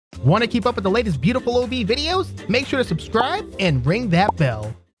Want to keep up with the latest beautiful OB videos? Make sure to subscribe and ring that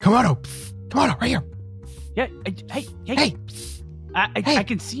bell. Come on, come on, right here. Yeah, hey. I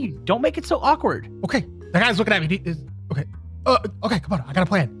can see you. Don't make it so awkward. Okay, that guy's looking at me. Okay, okay, come on. I got a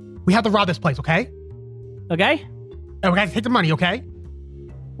plan. We have to rob this place, okay? Okay. And we got to take the money, okay?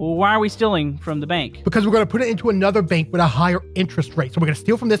 Well, why are we stealing from the bank? Because we're going to put it into another bank with a higher interest rate. So we're going to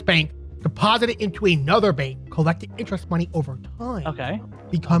steal from this bank, deposit it into another bank, collect the interest money over time. Okay.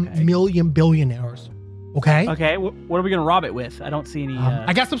 Become million billionaires. Okay? Okay. What are we going to rob it with? I don't see any.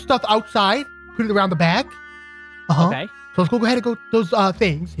 I got some stuff outside. Put it around the back. Okay. So let's go ahead and go those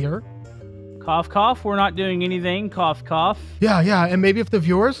things here. Cough, cough. We're not doing anything. Cough, cough. Yeah. And maybe if the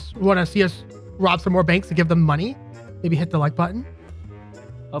viewers want to see us rob some more banks to give them money, maybe hit the like button.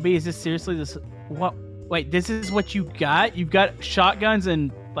 OB, is this seriously this? What? Wait, this is what you got? You've got shotguns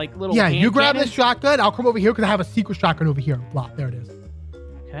and like little. Yeah, you grab cannons? this shotgun. I'll come over here because I have a secret shotgun over here. Blah, there it is.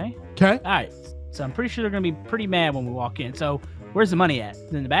 Okay. Okay. All right. So I'm pretty sure they're gonna be pretty mad when we walk in. So where's the money at?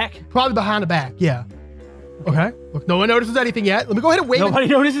 In the back? Probably behind the back. Yeah. Okay. Look, no one notices anything yet. Let me go ahead and wave. Nobody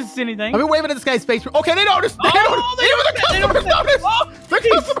notices anything. Let me wave it at this guy's face. Okay, they noticed. They noticed. The customers noticed. The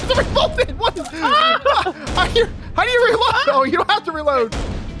customers are revolted. What? How do you reload? Oh, you don't have to reload.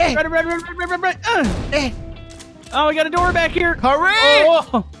 Run. Oh, we got a door back here. Hurry!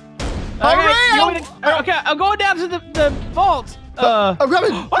 Oh. Hurry! Okay, I'm going down to the vault. I'm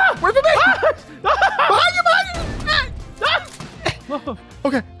coming. Where's the bank? Behind you!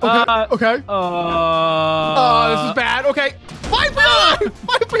 Okay. This is bad. Okay. Fight for your life!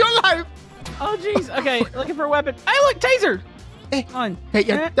 Fight for your life! Oh, jeez. Okay, looking for a weapon. Hey, look, taser! On. Hey,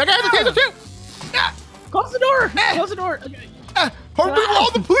 yeah, that guy has a taser too! Yeah. Close the door! Close the door! Okay.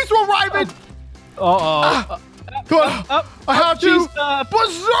 All the police are arriving! Come on! I have to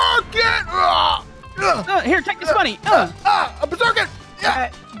berserk it! Here, take this money! Berserk it!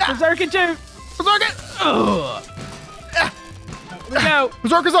 Berserk it too! Berserk it! Here we go!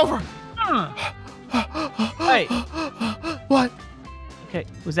 Berserk is over! Hey. What? Okay,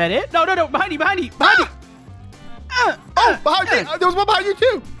 was that it? No, behind you! Behind you! There was one behind you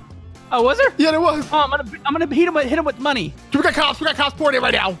too! Oh, was there? Yeah, there was. Oh, I'm gonna hit him with money. We got cops pouring in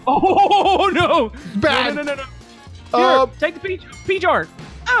right now. Oh no! It's bad. No. Here, take the P jar.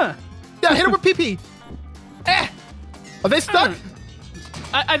 Yeah, hit him with PP. Are they stuck?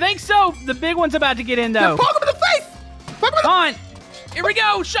 I think so. The big one's about to get in though. Poke him in the face. Come on. Here we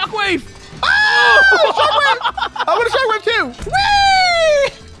go. Shockwave. Shockwave. I want a shockwave too. Whee!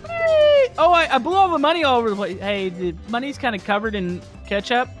 Oh, I blew all the money all over the place. Hey, the money's kind of covered in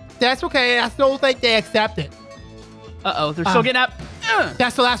ketchup. That's okay. I still think they accept it. Uh-oh, they're still getting up.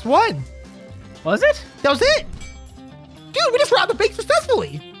 That's the last one. Was it? That was it. Dude, we just robbed the bank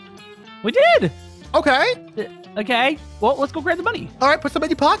successfully. We did. Okay. Okay. Well, let's go grab the money. All right, put some in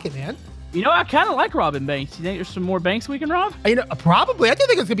your pocket, man. You know, I kind of like robbing banks. You think there's some more banks we can rob? You know, probably. I didn't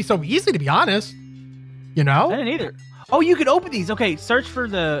think it was going to be so easy, to be honest. You know? I didn't either. Oh, you could open these. Okay, search for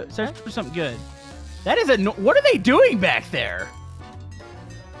something good. That is what are they doing back there?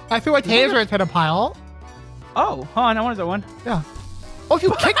 I feel like taser into the pile. Oh, hold on. I wanted that one. Yeah. Oh, if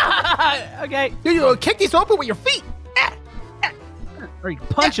you kick... Okay. Dude, you kick these open with your feet. Or you can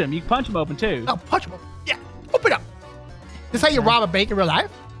punch them. You can punch them open, too. Oh, punch them open. Yeah. Open up. This is how you rob a bank in real life?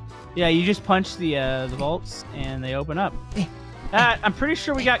 Yeah, you just punch the vaults, and they open up. I'm pretty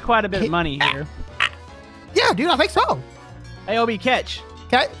sure we got quite a bit of money here. Yeah, dude, I think so. Hey, OB, catch.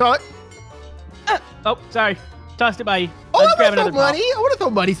 Okay, throw it. Oh, sorry. Tossed it by you. Oh, I want to throw money. I want to throw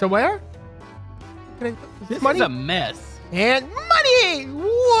money somewhere. This is a mess. And money!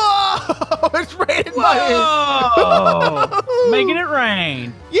 Whoa! It's raining money! Making it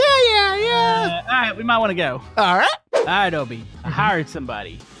rain. Yeah. All right, we might want to go. All right. All right, Obi. I hired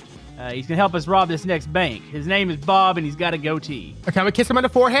somebody. He's going to help us rob this next bank. His name is Bob, and he's got a goatee. Okay, I'm going to kiss him on the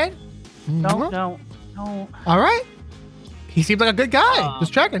forehead. No. All right. He seems like a good guy.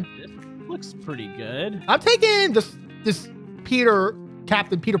 Just checking. This looks pretty good. I'm taking this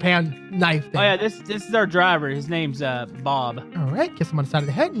Captain Peter Pan knife thing. Oh, yeah, this is our driver. His name's Bob. All right, kiss him on the side of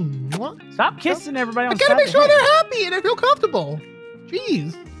the head. Stop kissing everybody on the side. I gotta make sure the they're happy and they feel comfortable.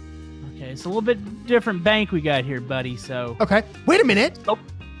 Jeez. Okay, it's a little bit different bank we got here, buddy, so... Okay, wait a minute. Oh,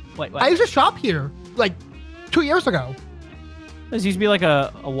 wait. I used to shop here, like, 2 years ago. This used to be like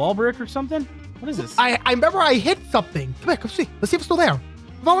a wall brick or something? What is this? I remember I hit something. Come here, come see. Let's see if it's still there.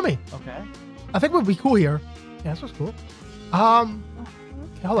 Follow me. Okay. I think we'll be cool here. Yeah, this was cool.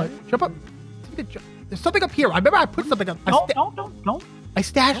 Okay, hold on. Jump up. There's something up here. I remember I put something up. Don't. I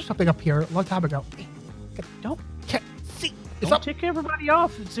stashed something up here a long time ago. Don't. Can't see. What's up? Tick everybody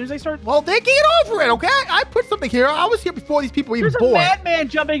off as soon as they start. Well, they get over it, okay? I put something here. I was here before these people were even born. There's a madman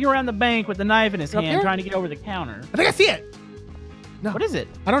jumping around the bank with a knife in his hand, here? trying to get over the counter. I think I see it. No. What is it?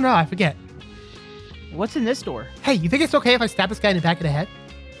 I don't know. I forget. What's in this door? Hey, you think it's okay if I stab this guy in the back of the head?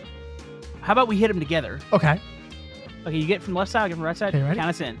 How about we hit him together? Okay. Okay, you get from the left side, I get from the right side. Okay, ready? Count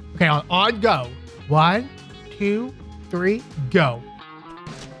us in. Okay, on go. 1, 2, 3, go.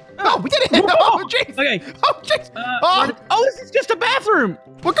 Oh, we did it! Oh, jeez! Okay. Oh, jeez! This is just a bathroom!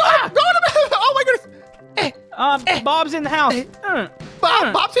 We're going to the bathroom! Oh, my goodness! Bob's in the house.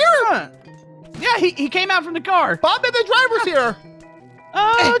 Bob's here! Yeah, he came out from the car. Bob and the driver's here!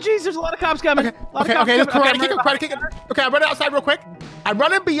 Oh, jeez, there's a lot of cops coming. Okay, let's karate kick him. Okay, I'm running outside real quick. I'm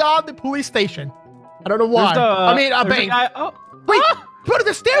running beyond the police station. I don't know why. A bank. Wait, put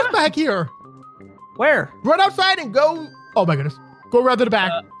the stairs back here. Where? Run outside and go. Oh, my goodness. Go around to the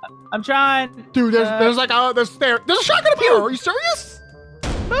back. I'm trying. Dude, there's like there's stairs. There's a shotgun up here. Are you serious?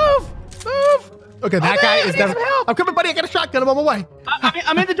 Move! Okay, that guy is never. I'm coming, buddy. I got a shotgun. I'm on my way.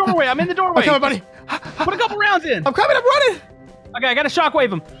 I'm in the doorway. I'm coming, buddy. Put a couple rounds in. I'm coming. I'm running. Okay, I got to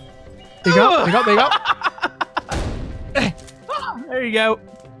shockwave him. There you go. There you go.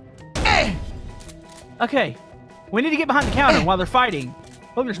 Okay, we need to get behind the counter while they're fighting.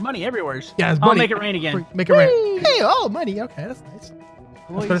 Oh, there's money everywhere. Yeah, there's money. I'll make it rain again. Make it rain. Hey, money. Okay, that's nice.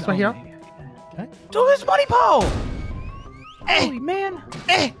 Let's put this right here. Okay. Do this money pole. Holy man.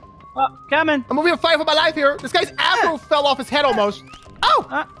 Coming. I'm moving a fight for my life here. This guy's afro fell off his head almost.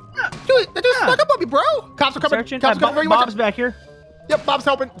 Oh! Dude, that dude snuck up on me, bro. Cops are coming. Cops are coming. Bob's back here. Yep, Bob's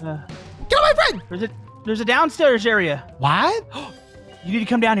helping. Get on my friend. There's a downstairs area. What? You need to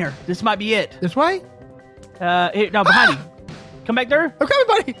come down here. This might be it. This way? Here, no, behind you. Come back there. I'm coming,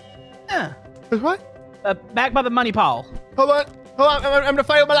 buddy. This way? Back by the money pile. Hold on. I'm gonna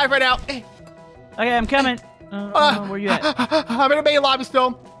fight with my life right now. Okay, I'm coming. Where you at? I'm in a main lobby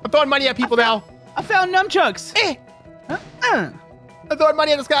still. I'm throwing money at people now. I found nunchucks. I'm throwing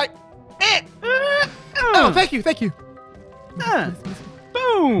money at this guy. Oh, thank you.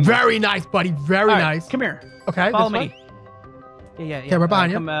 Boom. Very nice, buddy. Very nice. Come here. Okay. Follow me. Yeah. Okay, we're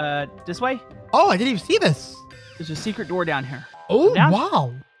behind you. Come this way. Oh, I didn't even see this. There's a secret door down here. Oh, wow.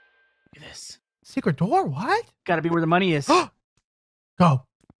 Look at this. Secret door? What? Gotta be where the money is. Go.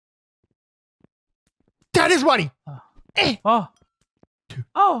 That is money. Oh.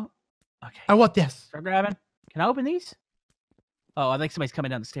 Okay. I want this. Start grabbing. Can I open these? Oh, I think somebody's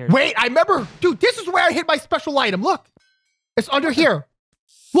coming down the stairs. Wait, I remember. Dude, this is where I hid my special item. Look. It's under here.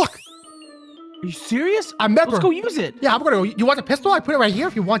 Look. Are you serious? I remember. Let's go use it. Yeah, I'm gonna go. You want the pistol? I put it right here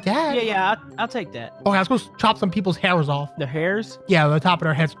if you want that. Yeah, I'll take that. Okay, let's go chop some people's hairs off. The hairs? Yeah, the top of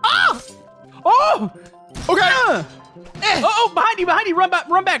their heads. Ah! Oh! Okay. Behind you. Run back.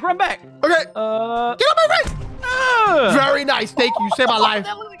 Okay. Get on my way. Very nice. Thank you. You saved my life.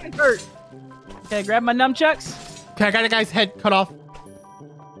 That looks like it hurt. Okay, grab my nunchucks. Okay, I got the guy's head cut off.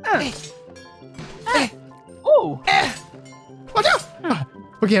 Oh. Watch out.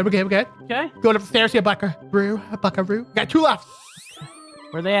 We're good. Okay. Going up the stairs here, buckaroo. Got 2 left.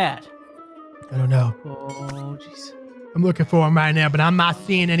 Where they at? I don't know. Oh, jeez. I'm looking for them right now, but I'm not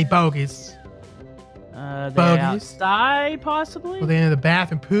seeing any bogeys. They outside, possibly? Were they in the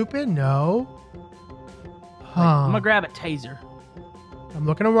bathroom pooping? No. I'm gonna grab a taser. I'm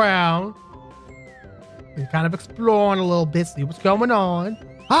looking around. I'm kind of exploring a little bit, see what's going on.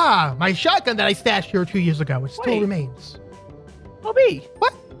 My shotgun that I stashed here 2 years ago. It still remains. OB.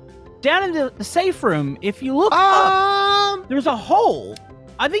 What? Down in the safe room, if you look up, there's a hole.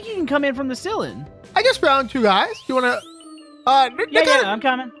 I think you can come in from the ceiling. I just found 2 guys. You want to... Yeah, I'm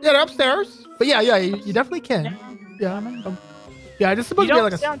coming. Yeah, they're upstairs. But yeah, you definitely can. Yeah, this is supposed to be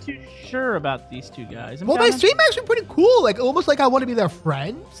like a... You don't sound too sure about these 2 guys. Well, my stream actually pretty cool. Like, almost like I want to be their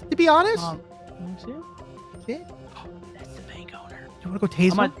friends, to be honest. See? That's the bank owner. Do you want to go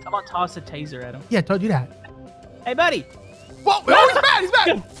tase him? I'm gonna toss a taser at him. Yeah, don't do that. Hey, buddy. Whoa, he's mad. He's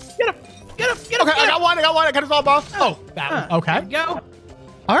mad. Get him. Okay, I got one. I got his all off. Oh, that one. Okay. There we go.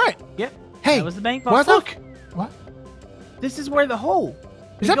 All right. Yep. Hey, that was the bank boss. box. Look. What? This is where the hole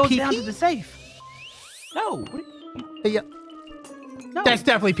goes down to the safe. No. Yeah. No. That's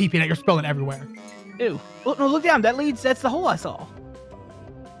definitely pee-pee that you're spilling everywhere. Ew. Look down. That's the hole I saw.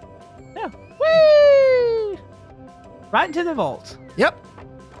 Yeah. Whee! Right into the vault. Yep.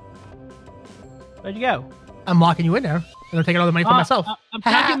 Where'd you go? I'm locking you in there. And I'm taking all the money for myself. I'm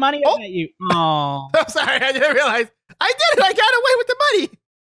taking money at you. Oh. I'm sorry. I didn't realize. I did it. I got away with the money.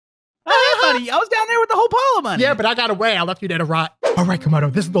 Money. I was down there with the whole pile of money. Yeah, but I got away. I left you there to rot. All right,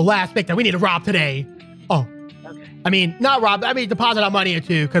 Komodo. This is the last bank that we need to rob today. Oh. Okay. I mean, not rob. I mean, deposit our money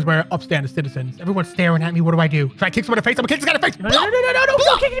into because we're upstanding citizens. Everyone's staring at me. What do I do? Should I kick someone in the face? I'm gonna kick this guy in the face. No,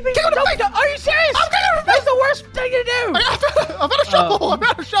 don't kick him in the face. No, are you serious? I'm kicking him in the face. That's the worst thing to do. I'm out of shovel. I'm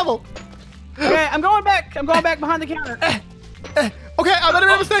out of shovel. Okay, I'm going back. I'm going back behind the counter. Okay, I made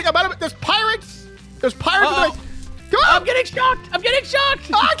a mistake. There's pirates. There's pirates in the face. Come on. I'm getting shocked. I'm getting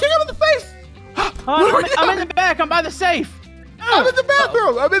shocked. I kick him in the face. I'm in the back. I'm by the safe. I'm in the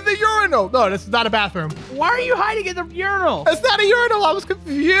bathroom. I'm in the urinal. No, this is not a bathroom. Why are you hiding in the urinal? It's not a urinal. I was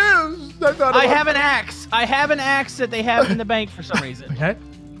confused. I have an axe. I have an axe that they have in the bank for some reason. Okay.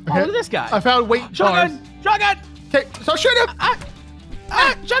 Oh, look at this guy. I found weight jars. Shotgun. Okay, so shoot him.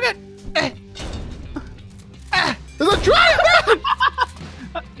 Shotgun. There's a giant man.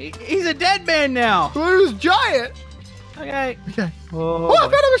 He's a dead man now. Who's giant? Okay. Okay. Oh, I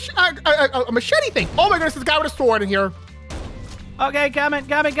found a machete thing. Oh my goodness, there's a guy with a sword in here. Okay, coming.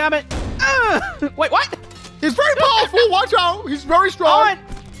 Wait, what? He's very powerful. Watch out. He's very strong.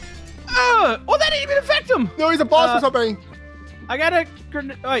 Oh, that didn't even affect him. No, he's a boss or something. I got a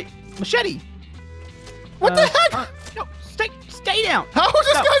machete. What the heck? No, stay down. How is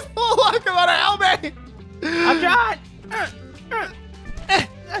this guy still alive? Come on, help me. I'm shot.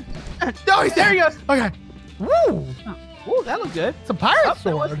 No, he's there. He goes. Okay. Woo. Ooh, that looked good. It's a pirate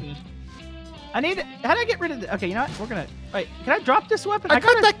sword. I need it. How do I get rid of it? Okay, you know what? We're gonna. Wait, can I drop this weapon? I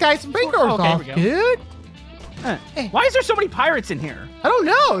cut that guy's fingers off, dude. Why is there so many pirates in here? I don't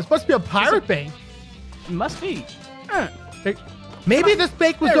know. It's supposed to be a pirate bank. It must be. Maybe this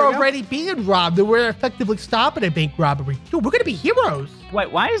bank was already being robbed and we're effectively stopping a bank robbery. Dude, we're gonna be heroes.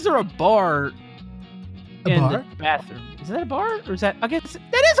 Wait, why is there a bar in the bathroom? Is that a bar? Or is that, I guess,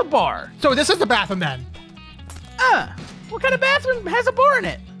 that is a bar. So this is the bathroom then? What kind of bathroom has a bar in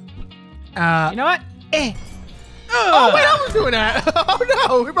it? You know what? Oh, wait, I was doing that. Oh,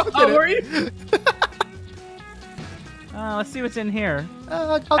 no, we both did it. Were you? Let's see what's in here.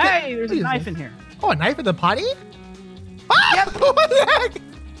 Hey, there's a knife in here. Oh, a knife in the potty? Ah! Yep. What the heck?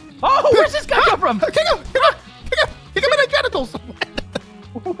 Oh, where's this guy come from? Kick him in the genitals.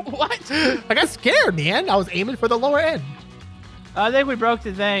 What? I got scared, man. I was aiming for the lower end. I think we broke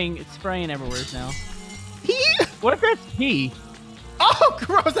the thing. It's spraying everywhere now. What if that's pee? Oh,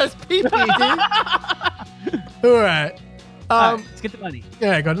 gross. That's pee-pee, dude. All right. Let's get the money.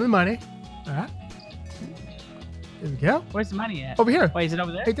 Yeah, go to the money. All right. There we go. Where's the money at? Over here. Wait, is it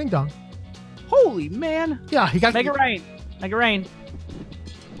over there? Hey, ding dong. Holy man. Yeah, he got. Make it rain. Make it rain.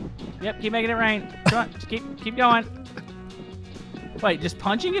 Yep, keep making it rain. Come on, just keep going. Wait, just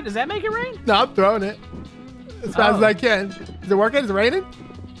punching it? Does that make it rain? No, I'm throwing it as fast as I can. Is it working? Is it raining?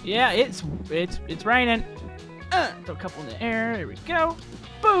 Yeah, it's raining. Throw a couple in the air. There we go.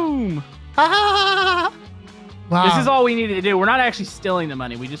 Boom. Wow. This is all we needed to do. We're not actually stealing the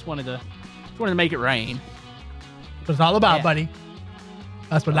money. We just wanted to make it rain. That's what it's all about, buddy.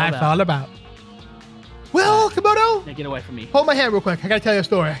 That's what life's all about. Well, Komodo. Now get away from me. Hold my hand real quick. I gotta tell you a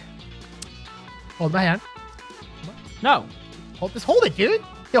story. Hold my hand. No. Hold it, dude.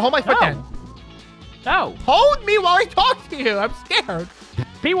 Here, hold my foot then. No. Hold me while I talk to you. I'm scared.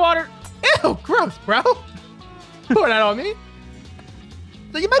 Pee water. Ew, gross, bro. Pour that on me.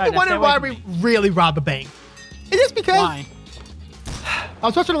 So you might be wondering why we really rob a bank. It is because I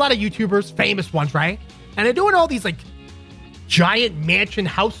was watching a lot of YouTubers, famous ones, right? And they're doing all these like giant mansion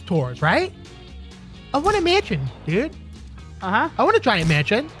house tours, right? I want a mansion, dude. I want a giant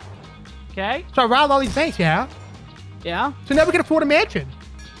mansion. Okay. So I robbed all these banks, yeah? Yeah. So now we can afford a mansion.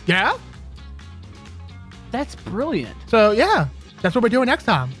 Yeah? That's brilliant. So yeah, that's what we're doing next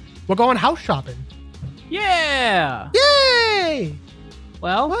time. We're going house shopping. Yeah. Yay!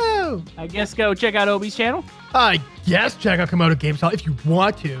 Well, whoa! I guess go check out Obi's channel. Yes, check out Komodo Games if you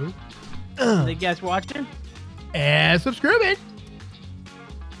want to. Thank you guys for watching. And subscribing.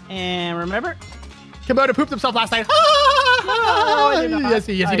 And remember, Komodo pooped himself last night. Yes,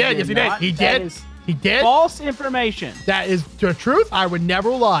 he did. He did. False information. That is the truth. I would never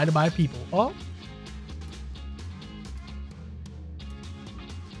lie to my people. Oh.